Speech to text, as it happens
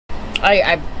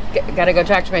I've got to go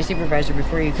talk to my supervisor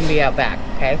before you can be out back,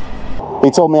 okay? They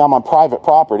told me I'm on private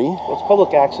property. Well, it's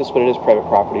public access, but it is private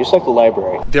property, just like the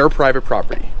library. Their private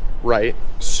property, right?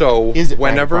 So Is it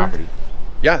whenever, private property?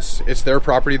 Yes, it's their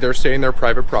property. They're saying their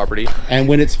private property. And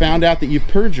when it's found out that you've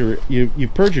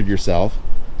perjured yourself,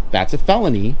 that's a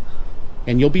felony,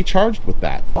 and you'll be charged with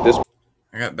that.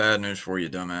 I got bad news for you,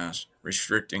 dumbass.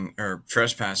 Restricting or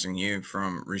trespassing you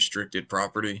from restricted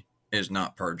property is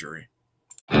not perjury.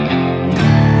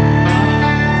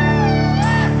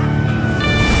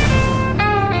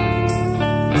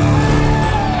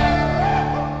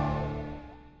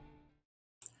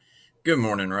 Good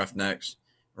morning, Roughnecks.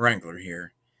 Wrangler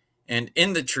here. And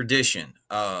in the tradition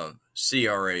of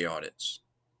CRA audits,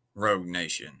 Rogue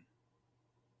Nation,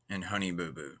 and Honey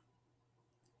Boo Boo,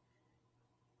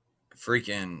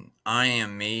 freaking I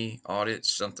Am Me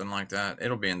audits, something like that.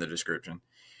 It'll be in the description.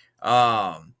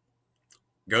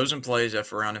 Goes and plays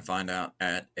F around and find out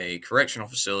at a correctional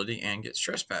facility and gets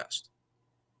trespassed.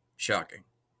 Shocking.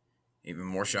 Even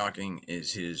more shocking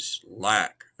is his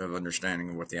lack of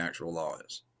understanding of what the actual law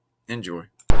is. Enjoy.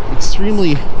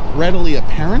 Extremely readily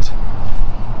apparent,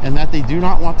 and that they do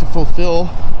not want to fulfill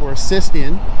or assist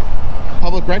in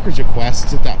public records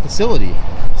requests at that facility.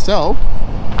 So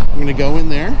I'm going to go in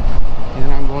there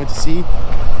and I'm going to see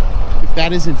if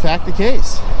that is in fact the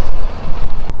case.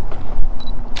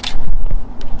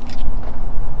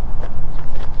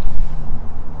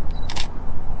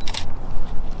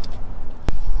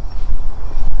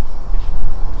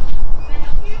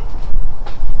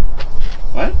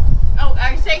 What? Oh,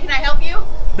 are you saying, can I help you?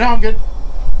 No, I'm good.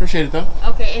 Appreciate it though.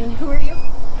 Okay, and who are you?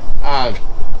 I'd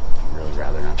really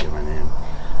rather not give my name.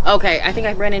 Okay, I think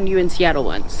I ran into you in Seattle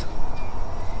once.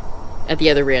 At the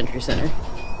other reentry center.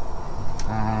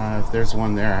 If there's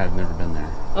one there, I've never been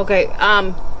there. Okay,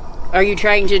 are you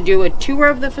trying to do a tour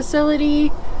of the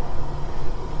facility?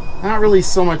 Not really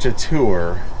so much a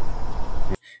tour.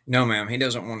 No, ma'am, he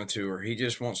doesn't want a tour. He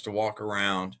just wants to walk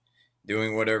around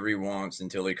doing whatever he wants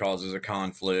until he causes a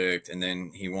conflict, and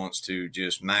then he wants to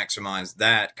just maximize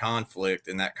that conflict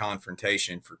and that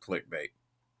confrontation for clickbait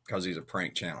because he's a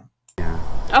prank channel. Yeah.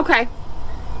 Okay.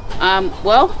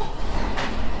 Well,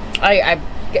 I've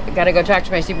got to go talk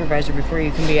to my supervisor before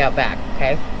you can be out back,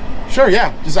 okay? Sure,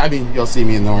 yeah. Just, I mean, you'll see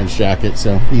me in the orange jacket,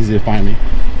 so easy to find me.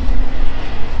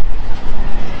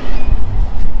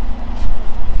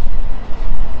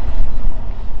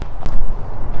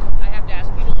 I have to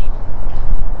ask you to leave.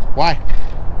 Why?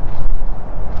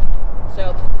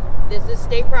 So, this is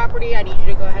state property. I need you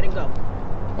to go ahead and go.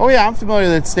 Oh yeah, I'm familiar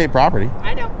with state property.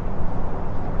 I know.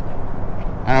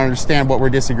 I don't understand what we're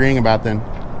disagreeing about then.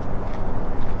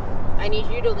 I need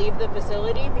you to leave the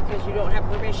facility because you don't have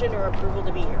permission or approval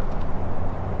to be here.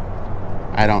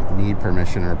 I don't need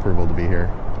permission or approval to be here.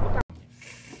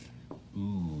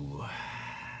 Ooh,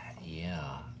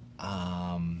 yeah.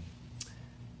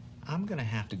 I'm gonna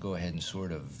have to go ahead and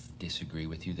sort of disagree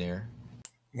with you there.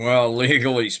 Well,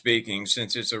 legally speaking,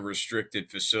 since it's a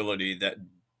restricted facility, that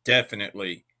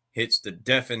definitely hits the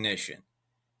definition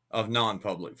of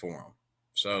non-public forum.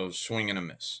 So swing and a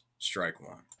miss. Strike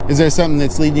one. Is there something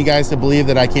that's leading you guys to believe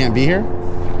that I can't be here?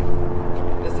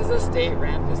 This is a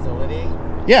state-run facility.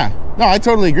 Yeah. No, I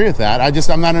totally agree with that.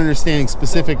 I'm not understanding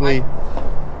specifically.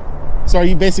 So are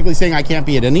you basically saying I can't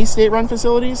be at any state-run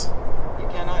facilities? You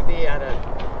cannot be at a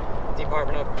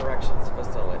Department of Corrections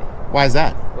facility. Why is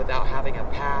that? Without having a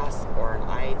pass or an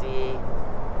ID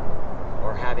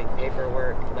or having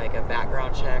paperwork like a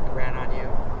background check ran on you.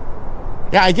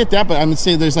 Yeah, I get that, but I'm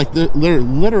saying there's like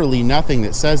literally nothing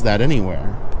that says that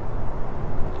anywhere.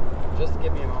 Just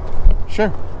give me a moment.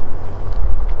 Sure.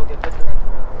 We'll get this corrected.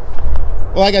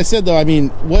 Well, like I said, though, I mean,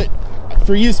 what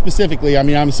for you specifically? I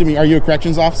mean, I'm assuming, are you a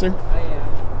corrections officer? I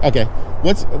am. Okay.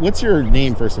 What's your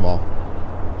name, first of all?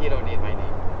 You don't need my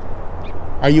name.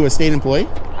 Are you a state employee?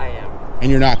 I am.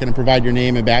 And you're not going to provide your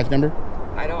name and badge number?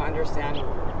 I don't understand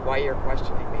why you're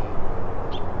questioning me.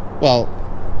 Well,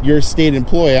 you're a state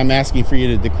employee. I'm asking for you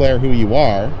to declare who you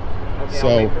are. Okay, So,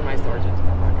 I'll wait for my sergeant to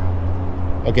come back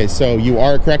out. okay, so you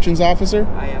are a corrections officer?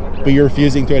 I am a corrections But you're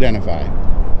refusing to identify.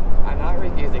 I'm not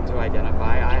refusing to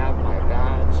identify. I have my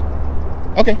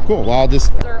badge. Okay, cool. Well, I'll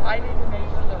just... Sir, I need to make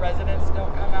sure the residents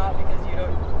don't come out because you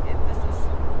don't... This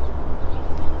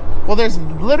is... Well, there's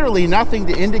literally nothing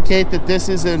to indicate that this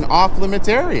is an off-limits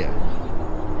area.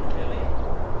 Really?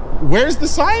 Where's the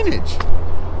signage?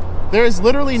 There is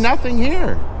literally nothing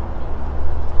here.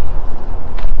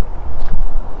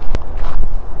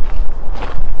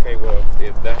 Okay, well,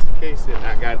 if that's the case, then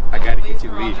I got to get you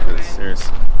to leave because there's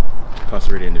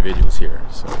incarcerated individuals here,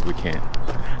 so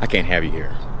I can't have you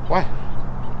here. Why?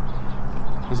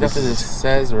 There's nothing that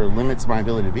says or limits my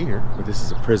ability to be here. But this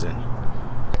is a prison.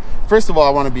 First of all, I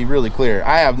want to be really clear.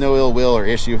 I have no ill will or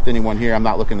issue with anyone here. I'm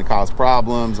not looking to cause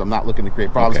problems. I'm not looking to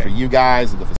create problems for you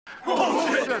guys.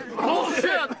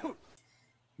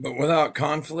 But without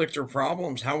conflict or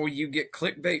problems, how will you get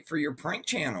clickbait for your prank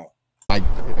channel? I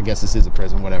guess this is a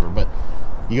prison, whatever, but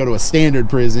you go to a standard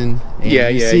prison and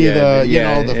you see the, you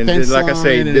know, the fence like I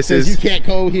say, this is, you can't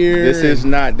go here. This is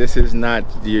not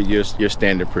your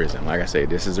standard prison. Like I say,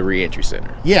 this is a reentry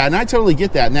center. Yeah, and I totally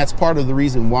get that, and that's part of the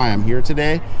reason why I'm here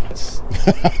today.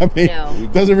 I mean,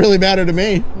 it doesn't really matter to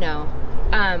me. No.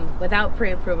 Without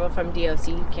pre-approval from DOC,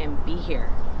 you can't be here.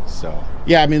 So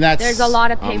yeah, I mean, there's a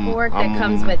lot of paperwork that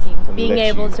comes with you being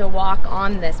able to walk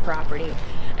on this property,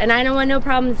 and I don't want no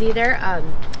problems either.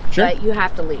 But you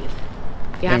have to leave.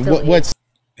 You have to leave.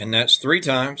 And that's 3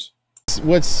 times.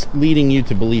 What's leading you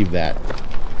to believe that?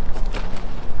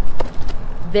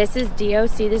 This is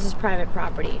DOC. This is private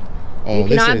property. Oh,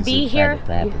 you cannot be here.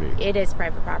 Private property. It is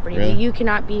private property. Really? You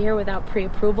cannot be here without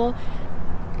pre-approval.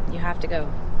 You have to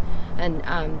go. And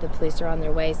the police are on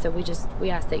their way, so we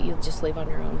ask that you just leave on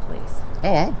your own, please.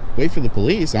 Oh, I'll wait for the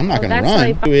police. I'm not going to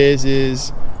run.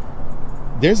 Is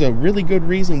there's a really good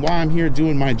reason why I'm here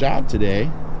doing my job today,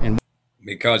 and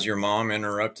because your mom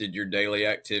interrupted your daily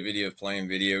activity of playing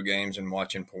video games and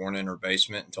watching porn in her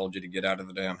basement and told you to get out of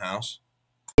the damn house.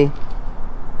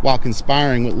 While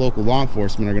conspiring with local law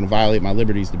enforcement are going to violate my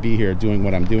liberties to be here doing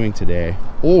what I'm doing today,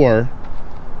 or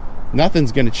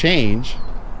nothing's going to change.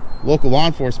 Local law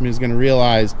enforcement is going to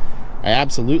realize I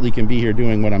absolutely can be here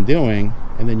doing what I'm doing,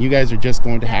 and then you guys are just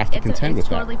going to have to contend with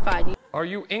that. It's totally fine. Are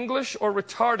you English or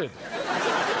retarded?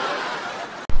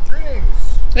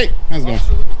 Greetings. Hey, how's it going?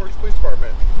 Officer Lincoln Park Police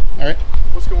Department. All right.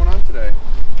 What's going on today?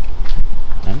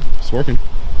 Just working.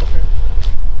 Okay.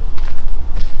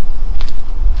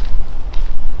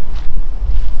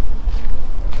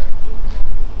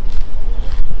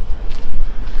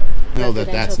 Know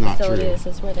that that's not true. This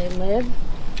is where they live.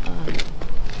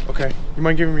 Okay. You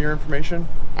mind giving me your information?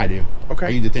 I do. Okay. Are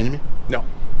you detaining me? No.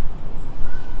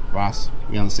 Ross,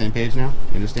 we on the same page now?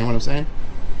 You understand what I'm saying?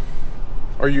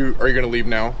 Are you going to leave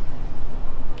now?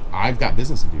 I've got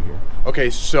business to do here. Okay,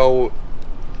 so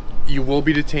you will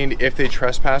be detained if they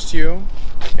trespass you,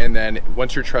 and then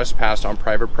once you're trespassed on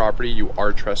private property, you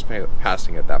are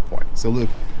trespassing at that point. So Luke,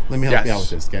 let me help you out with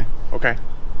this, okay? Okay.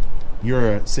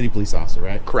 You're a city police officer,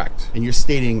 right? Correct. And you're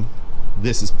stating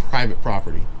this is private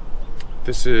property.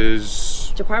 This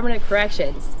is Department of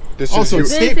Corrections. This also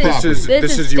is state property.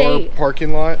 This is your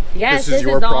parking lot. Yes, this is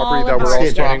your property that we're all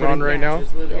standing on right now.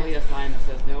 There's literally a sign that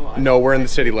says no author. No, we're in the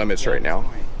city limits right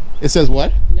now. It says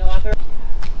what? No author.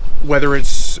 Whether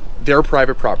it's their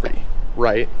private property,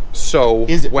 right? So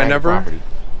is it whenever private property?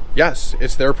 Yes,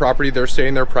 it's their property. They're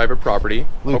saying their private property.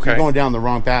 Luke, you're going down the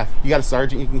wrong path. You got a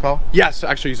sergeant you can call? Yes,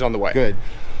 actually he's on the way. Good.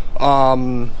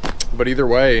 But either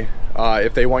way,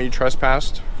 if they want you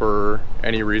trespassed for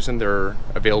any reason, they're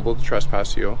available to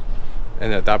trespass you.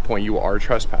 And at that point, you are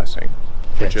trespassing,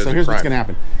 which is so here's what's going to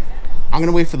happen. I'm going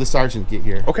to wait for the sergeant to get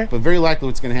here. Okay. But very likely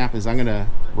what's going to happen is I'm going to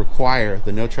require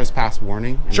the no trespass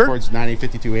warning in accordance with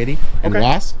 985280 and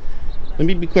loss. Let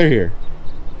me be clear here.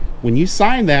 When you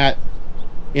sign that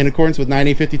in accordance with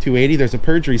 985280, there's a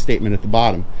perjury statement at the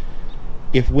bottom.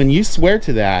 If when you swear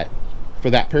to that for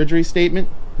that perjury statement,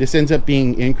 this ends up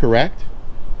being incorrect,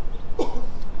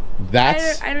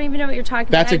 that's I don't even know what you're talking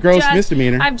about. That's a gross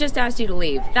misdemeanor. I've just asked you to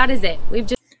leave. That is it. We've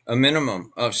just a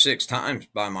minimum of 6 times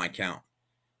by my count.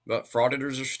 But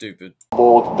frauditors are stupid.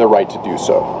 Hold the right to do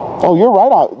so. Oh, you're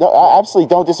right. I absolutely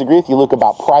don't disagree with you, Luke,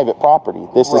 about private property.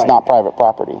 This is not private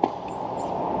property.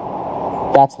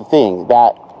 That's the thing,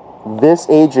 that this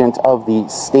agent of the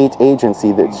state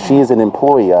agency that she is an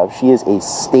employee of, she is a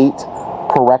state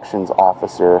corrections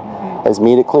officer, has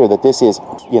made it clear that this is,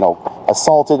 you know,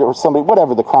 assaulted or somebody,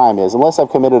 whatever the crime is. Unless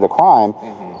I've committed a crime,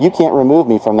 you can't remove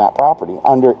me from that property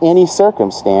under any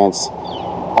circumstance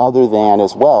other than,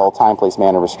 as well, time, place,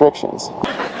 manner restrictions.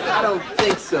 I don't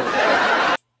think so.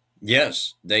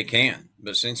 Yes, they can.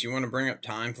 But since you want to bring up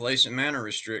time, place, and manner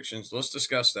restrictions, let's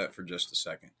discuss that for just a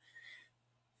second.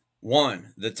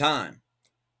 1, the time.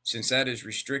 Since that is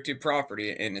restricted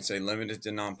property and it's a limited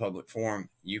to non-public forum,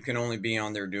 you can only be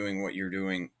on there doing what you're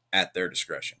doing at their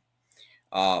discretion.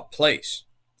 Place.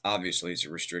 Obviously, it's a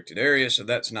restricted area, so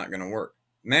that's not going to work.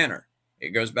 Manner. It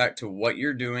goes back to what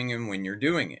you're doing and when you're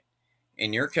doing it.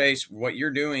 In your case, what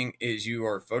you're doing is you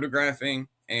are photographing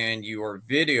and you are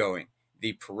videoing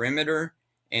the perimeter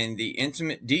and the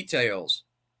intimate details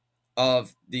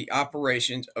of the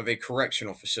operations of a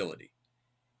correctional facility.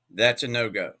 That's a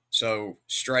no-go. So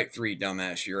strike 3,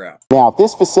 dumbass, you're out. Now, if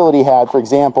this facility had, for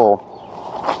example,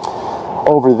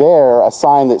 over there a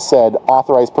sign that said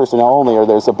authorized personnel only, or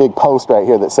there's a big post right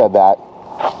here that said that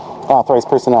authorized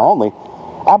personnel only,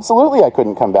 absolutely I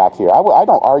couldn't come back here. I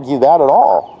don't argue that at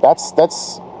all. That's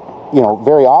you know,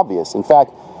 very obvious. In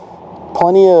fact,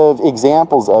 plenty of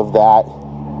examples of that.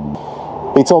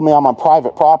 They told me I'm on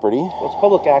private property. Well, it's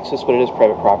public access, but it is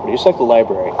private property. It's like the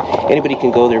library. Anybody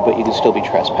can go there, but you can still be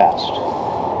trespassed.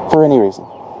 For any reason?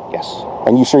 Yes.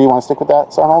 And you sure you want to stick with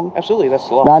that, Sergeant Holden? Absolutely, that's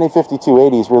the law.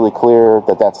 905280 is really clear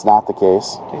that that's not the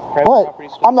case. Okay, but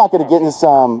I'm not going to get into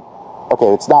some... Okay,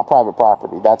 it's not private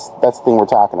property. That's the thing we're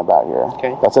talking about here.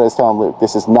 Okay. That's what I was telling Luke.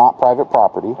 This is not private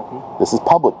property. This is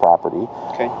public property.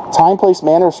 Okay. Time, place,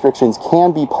 manner restrictions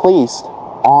can be placed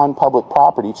on public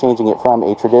property, changing it from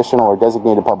a traditional or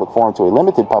designated public forum to a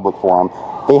limited public forum.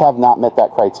 They have not met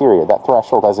that criteria. That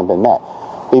threshold hasn't been met.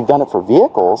 They've done it for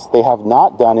vehicles. They have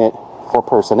not done it for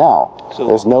personnel. So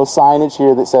there's no signage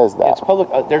here that says that. It's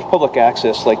public. There's public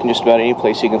access, like in just about any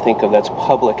place you can think of. That's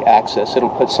public access. It'll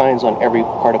put signs on every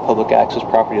part of public access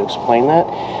property to explain that.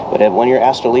 But when you're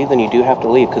asked to leave, then you do have to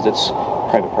leave because it's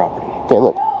private property. Okay,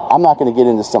 look, I'm not going to get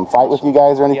into some fight with you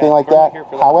guys or anything like that.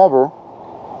 However,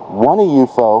 one of you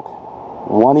folk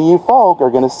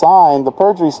are going to sign the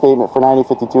perjury statement for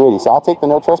 905280. So I'll take the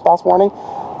no trespass warning.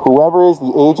 Whoever is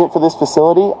the agent for this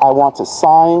facility, I want to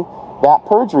sign that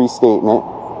perjury statement.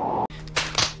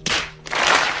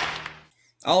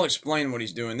 I'll explain what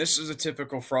he's doing. This is a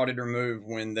typical frauditor move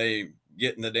when they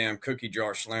get in the damn cookie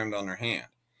jar slammed on their hand.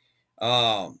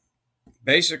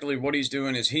 Basically, what he's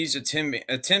doing is he's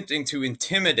attempting to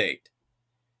intimidate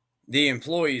the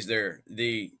employees there,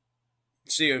 the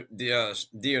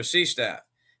DOC staff,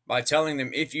 by telling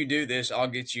them, if you do this, I'll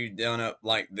get you done up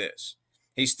like this.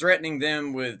 He's threatening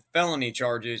them with felony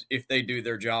charges if they do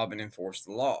their job and enforce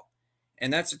the law.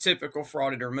 And that's a typical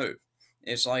frauditor move.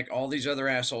 It's like all these other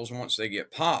assholes, once they get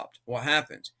popped, what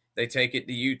happens? They take it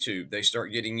to YouTube. They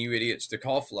start getting you idiots to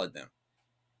call flood them.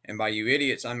 And by you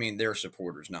idiots, I mean their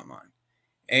supporters, not mine.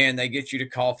 And they get you to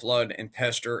call flood and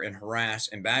pester and harass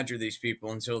and badger these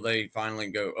people until they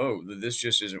finally go, oh, this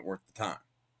just isn't worth the time.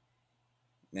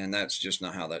 And that's just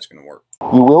not how that's going to work.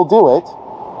 You will do it,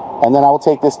 and then I will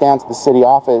take this down to the city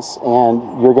office,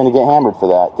 and you're going to get hammered for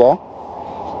that, okay?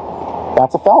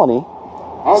 That's a felony.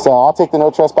 Okay. So I'll take the no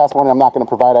trespass warning. I'm not going to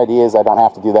provide ideas. I don't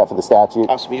have to do that for the statute.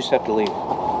 Awesome, you just have to leave.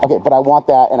 Okay, but I want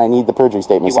that, and I need the perjury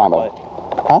statement signed by.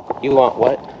 Huh? You want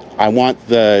what? I want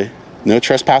the no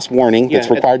trespass warning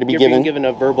that's required to be given. You're being given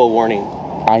a verbal warning.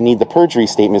 I need the perjury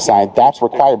statement signed. That's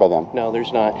required by them. No,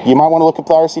 there's not. You might want to look up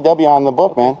the RCW on the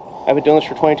book, man. I've been doing this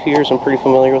for 22 years. I'm pretty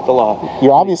familiar with the law.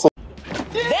 You're obviously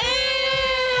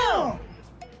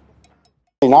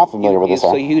not familiar with this.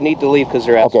 So you need to leave because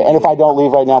they're asking. Okay, and if I don't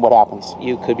leave right now, what happens?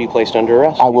 You could be placed under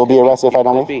arrest. I will be arrested if I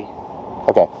don't leave?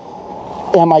 Okay.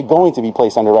 Am I going to be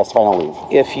placed under arrest if I don't leave?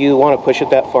 If you want to push it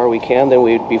that far, we can. Then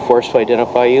we'd be forced to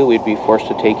identify you. We'd be forced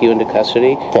to take you into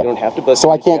custody. Okay. You don't have to.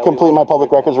 So I can't complete my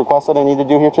public records request that I need to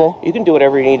do here today? You can do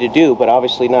whatever you need to do, but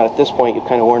obviously not at this point. You've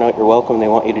kind of worn out your welcome. They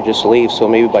want you to just leave. So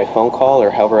maybe by phone call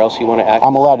or however else you want to act.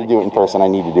 I'm allowed to do it in person. I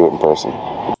need to do it in person.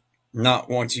 Not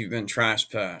once you've been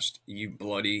trespassed, you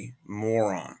bloody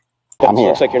moron. I'm here.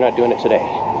 Looks like you're not doing it today.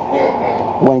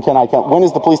 When can I come? When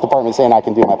is the police department saying I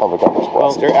can do my public records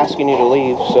request? Well, they're asking you to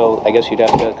leave, so I guess you'd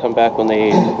have to come back when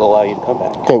they allow you to come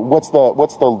back. Okay, what's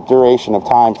the duration of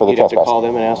time for the trespass? You'd have to call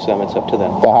them and ask them. It's up to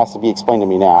them. That has to be explained to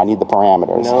me now. I need the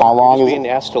parameters. No, how long is being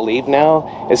asked to leave now,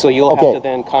 and so you'll have to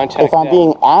then contact If I'm them.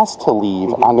 being asked to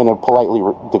leave, I'm going to politely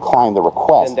decline the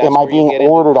request. Am I being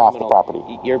ordered off the property?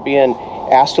 You're being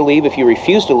asked to leave. If you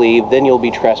refuse to leave, then you'll be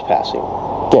trespassing.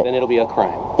 Okay. Then it'll be a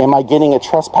crime. Am I getting a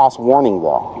trespass warning,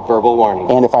 though? Verbal warning.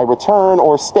 And if I return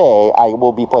or stay, I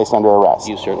will be placed under arrest?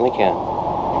 You certainly can.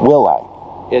 Will I?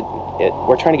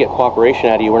 We're trying to get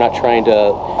cooperation out of you. We're not trying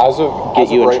to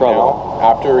get you in trouble.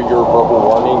 Now, after your verbal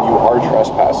warning, you are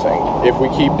trespassing. If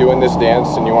we keep doing this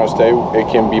dance and you want to stay,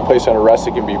 it can be placed under arrest.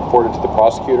 It can be reported to the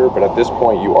prosecutor. But at this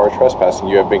point, you are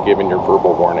trespassing. You have been given your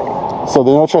verbal warning. So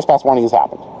the no trespass warning has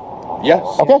happened? Yes.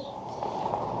 Okay.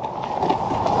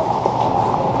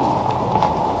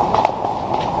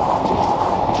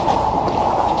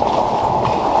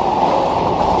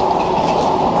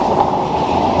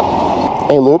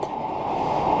 Hey, Luke.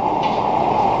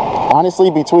 Honestly,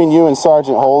 between you and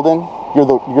Sergeant Holden,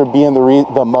 you're being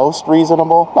the most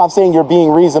reasonable. I'm not saying you're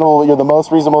being reasonable, but you're the most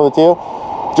reasonable of the two.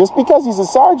 Just because he's a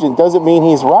sergeant doesn't mean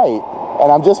he's right. And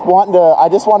I just want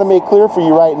to make clear for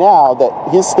you right now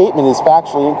that his statement is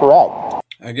factually incorrect.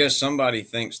 I guess somebody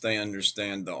thinks they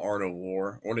understand the art of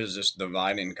war. What is this,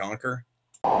 divide and conquer?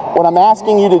 What I'm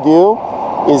asking you to do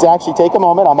is actually take a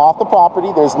moment. I'm off the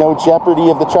property. There's no jeopardy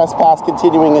of the trespass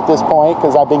continuing at this point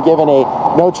because I've been given a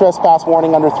no trespass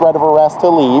warning under threat of arrest to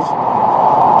leave.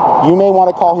 You may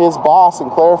want to call his boss and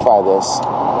clarify this.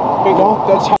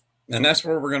 And that's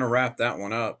where we're going to wrap that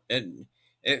one up.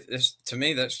 To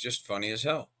me, that's just funny as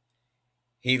hell.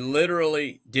 He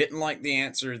literally didn't like the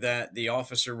answer that the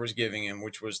officer was giving him,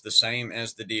 which was the same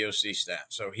as the DOC staff.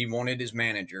 So he wanted his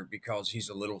manager because he's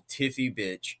a little tiffy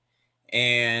bitch.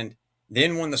 And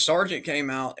then when the sergeant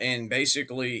came out and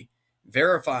basically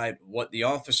verified what the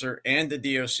officer and the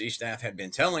DOC staff had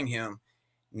been telling him,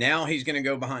 now he's going to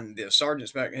go behind the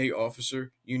sergeant's back. Hey,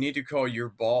 officer, you need to call your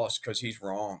boss because he's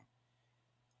wrong.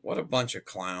 What a bunch of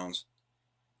clowns.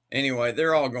 Anyway,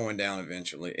 they're all going down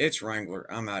eventually. It's Wrangler.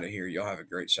 I'm out of here. Y'all have a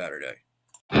great Saturday.